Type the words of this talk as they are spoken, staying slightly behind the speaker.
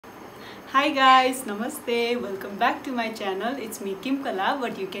Hi guys, namaste. Welcome back to my channel. It's me Kimkala,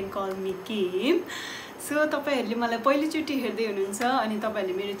 but you can call me Kim. So तपाईहरुले मलाई पहिलो चोटी हेर्दै हुनुहुन्छ अनि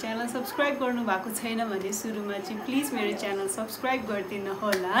तपाईहरुले मेरो च्यानल सब्स्क्राइब गर्नु भएको छैन भने सुरुमा चाहिँ प्लिज मेरो च्यानल सब्स्क्राइब गरिदिनु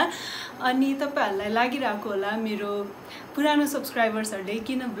होला अनि तपाईहरुलाई लागिरहेको होला मेरो पुरानो सब्स्क्राइबर्सहरुले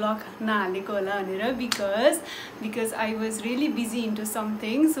किन ब्लग नहालेको होला भनेर because I was really busy into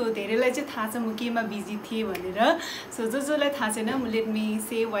something so धेरैलाई चाहिँ थाहा छ म केमा बिजी थिए भनेर सो जसलाई थाहा छैन लेट मी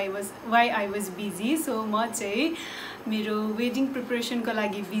से why I was busy so म चाहिँ मेरो वेडिङ प्रिपरेसन को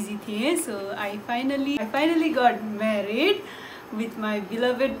लागि बिजी थिए सो I finally got married with my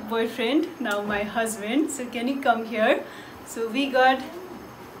beloved boyfriend, now my husband. So can you come here? So we got...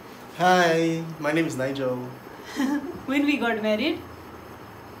 Hi, my name is Nigel. When we got married?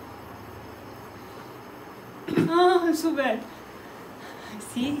 Oh, I'm so bad.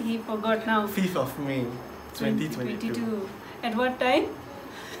 See, he forgot now. 5th of May, 2022. At what time?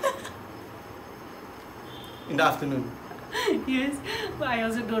 In the afternoon. Yes, but I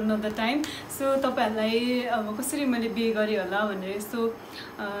also don't know the time. So तपाईहरुलाई अब कसरी मैले बिहे गरे होला भनेर यस्तो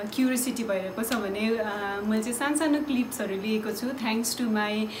curiosity भइरहेको छ भने मैले चाहिँ सानो क्लिप्सहरु लिएको छु thanks to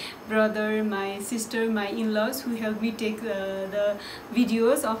my brother my sister my इन-लज who help me take the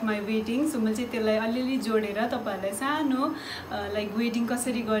videos of my wedding सो मैले चाहिँ त्यसलाई अलिअलि जोडेर तपाईहरुलाई सानो लाइक वेडिङ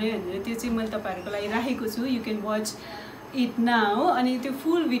कसरी गरे भनेर त्यो चाहिँ मैले तपाईहरुको लागि राखेको छु यु क्यान वाच इट नाउ अनि त्यो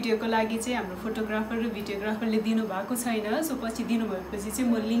फुल भिडियोको लागि चाहिँ हाम्रो फोटोग्राफर र भिडियोग्राफरले दिनु भएको छैन सो पछि दिनु भएपछि चाहिँ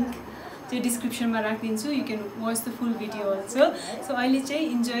म लिंक चाहिँ डिस्क्रिप्सनमा राखिदिन्छु यु क्यान watch the full video also so अहिले चाहिँ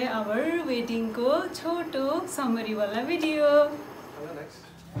इन्जॉय आवर वेडिङको छोटो समरी वाला video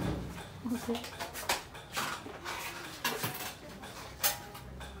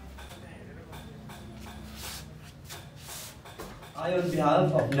I, on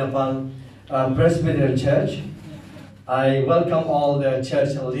behalf of Nepal Presbyterian Church, I welcome all the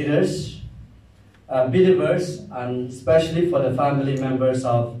church leaders, believers, and especially for the family members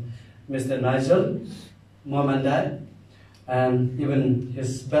of Mr. Nigel, mom and dad, and even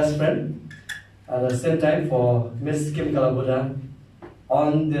his best friend. At the same time, for Miss Kimkala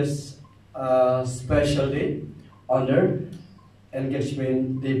on this special day, on their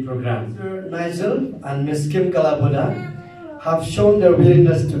engagement day program. Mr. Nigel and Miss Kimkala have shown their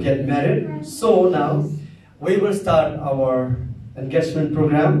willingness to get married. So now, we will start our engagement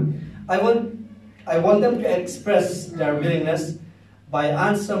program. I want them to express their willingness by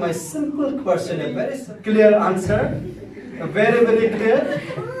answer my simple question, a very clear answer, very clear.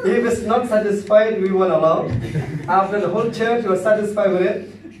 If it's not satisfied, we won't allow. After the whole church was satisfied with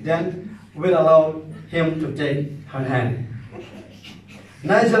it, then we'll allow him to take her hand.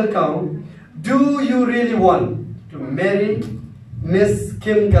 Nigel Kau, do you really want to marry Miss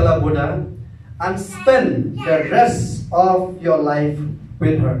Kimkala and spend the rest of your life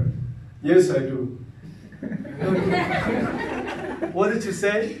with her? Yes, I do. What did you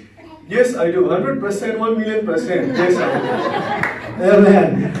say? Yes, I do. 100%, 1,000,000%. Yes, I do.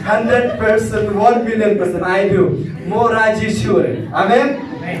 Amen. 100%, 1,000,000%. I do. More Raji sure. Amen?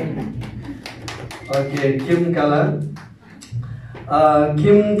 Okay, Kimkala.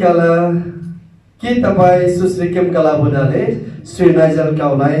 Kimkala. के तपाई सुश्री किमकला बुढाले Shri Nigel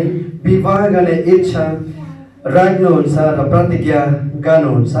काउलाई विवाह गर्ने इच्छा राख्नुहुन्छ र प्रतिज्ञा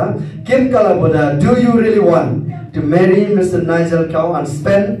गर्नुहुन्छ किमकला बुढा do you really want to marry Mr. Nigel Kau and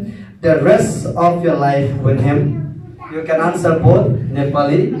spend the rest of your life with him? You can answer both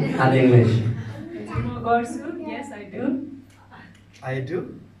Nepali and English. Yes, I do. I do.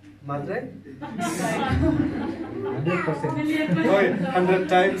 Madre? 100%. 100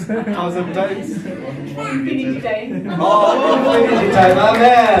 times, 1,000 times. Infinity time. Oh, infinity time.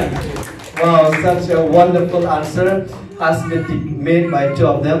 Amen. Wow, such a wonderful answer has been made by two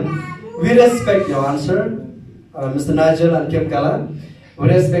of them. We respect your answer, Mr. Nigel and Kimkala. We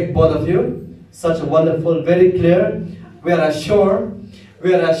respect both of you. Such a wonderful, very clear. We are assured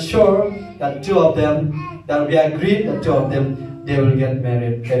that two of them, that we agree that two of them, they will get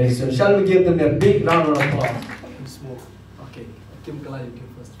married very soon. Shall we give them a big round of applause? Smoke. Okay. Kimkala, you can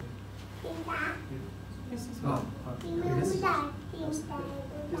first. This is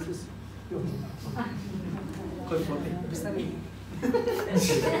good for me.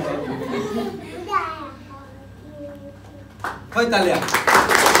 Koi talia.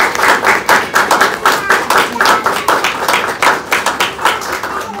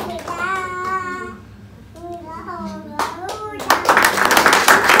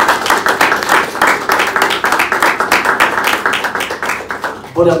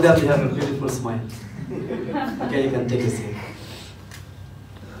 Both of them, they have a beautiful smile. Okay, you can take a seat.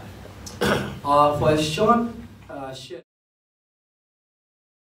 For a short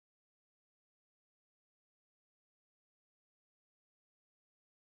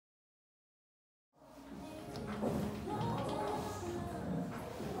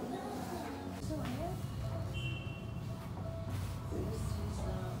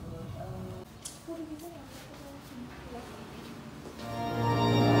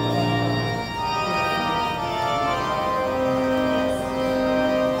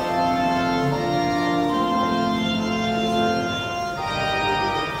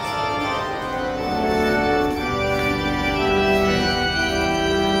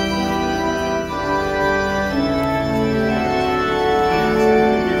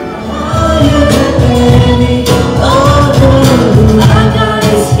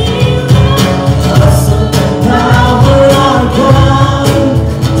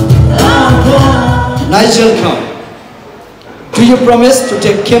Nigel Khan, do you promise to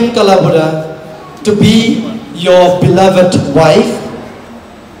take Kimkala to be your beloved wife?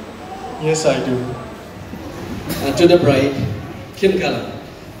 Yes, I do. To the bride, Kimkala.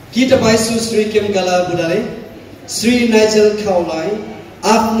 Kita baisu Sri Kimkala Budale, Sri Nigel Kaulai,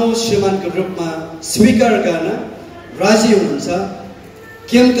 Afno Shriman Grupma, Speaker Gana, Raji Unsa,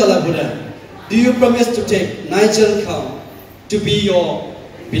 Kimkala Buddha. Do you promise to take Nigel Kaul to be your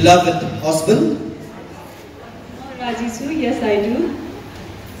beloved husband? Rajisu, yes I do.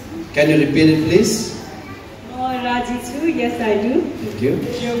 Can you repeat it, please? Rajisu, yes I do. Thank you.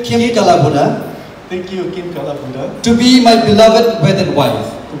 Kimkala Buddha. Thank you, Kimkala Buddha, To be my beloved wedded wife,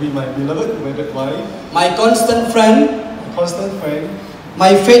 to be my beloved wedded wife, my constant friend, my constant friend,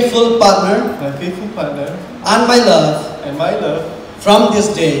 my faithful partner, my faithful partner, and my love and my love from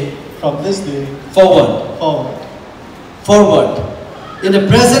this day from this day forward. forward. In the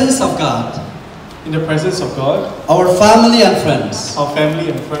presence of God, In the presence of God, our family and friends, our family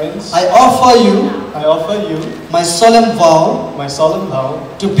and friends, I offer you I offer you my solemn vow my solemn vow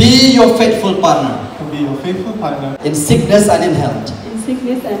to be your faithful partner to be your faithful partner in sickness and in health, In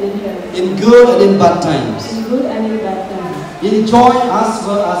sickness and in health, in good and in bad times, in good and in bad times, in joy as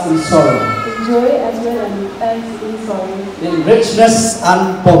well as in sorrow, in joy as well as in sorrow, in richness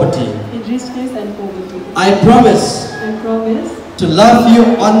and poverty. in richness and poverty. I promise I promise to love you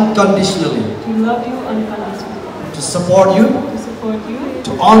unconditionally, to love you unconditionally, to support you, to support you,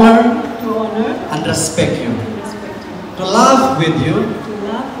 to honor to honor and respect you, and respect you, to laugh with you, to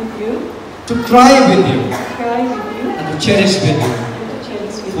laugh with you, to cry with you, to cry with you, and to cherish with you, and to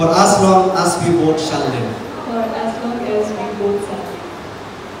cherish with for you, as long as we both shall live. for as long as we both shall.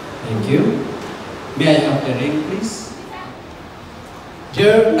 Thank you. May I have the ring, please?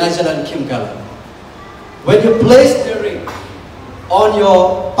 Dear Nigel and Kimkala, when you place the ring on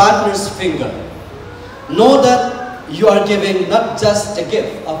your partner's finger, know that you are giving not just the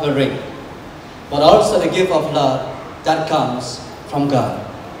gift of a ring, but also the gift of love that comes from God.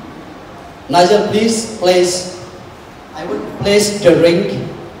 Nigel, please place, I would place the ring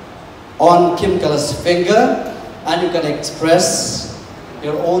on Kimkala's finger, and you can express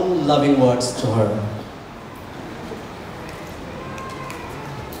your own loving words to her.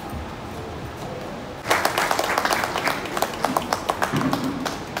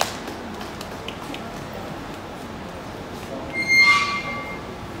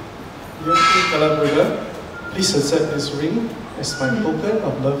 Dear Kimkala Buddha, please accept this ring as my token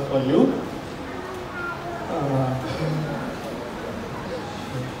of love for you.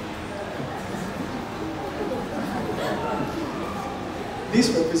 This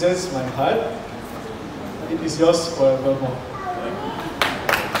represents my heart. It is yours forevermore.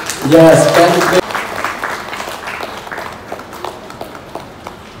 Yes, thank you.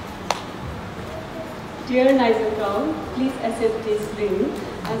 Dear Nigel Crown, please accept this ring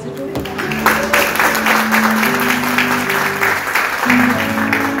as a token.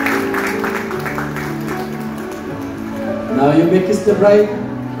 Now you may kiss the bride.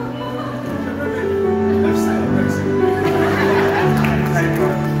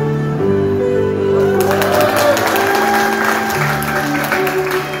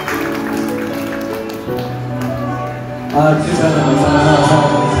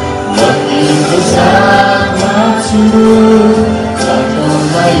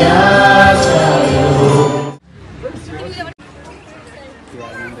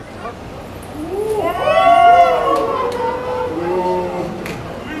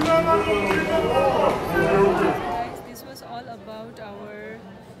 This was all about our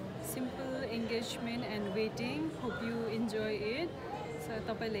simple engagement and wedding. Hope you enjoy it. So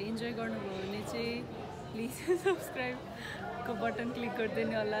तपाईले enjoy गर्नुभयो भने चाहिँ please subscribe को button click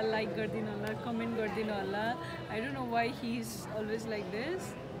गरिदिनु होला, like गरिदिनु होला, comment गरिदिनु होला. I don't know why he's always like this.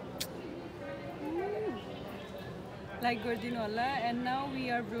 Like गरिदिनु होला. And now we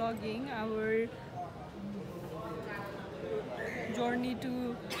are vlogging our journey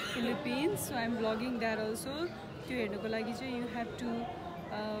to Philippines, so I'm vlogging that also. त्यो हेर्नको लागि चाहिँ you have to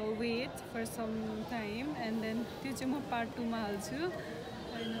wait for some time, and then त्यो चाहिँ म part 2 मा हाल्छु.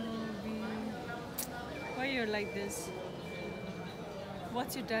 I know why you're like this?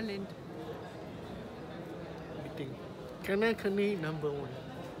 What's your talent? Meeting. Kanakani number 1.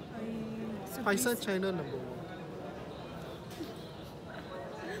 So Paisa please- China number 1.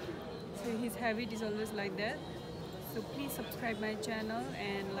 So his habit is always like that. So please subscribe my channel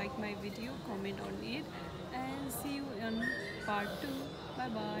and like my video, comment on it, and see you in part 2. Bye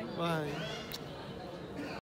bye. Bye.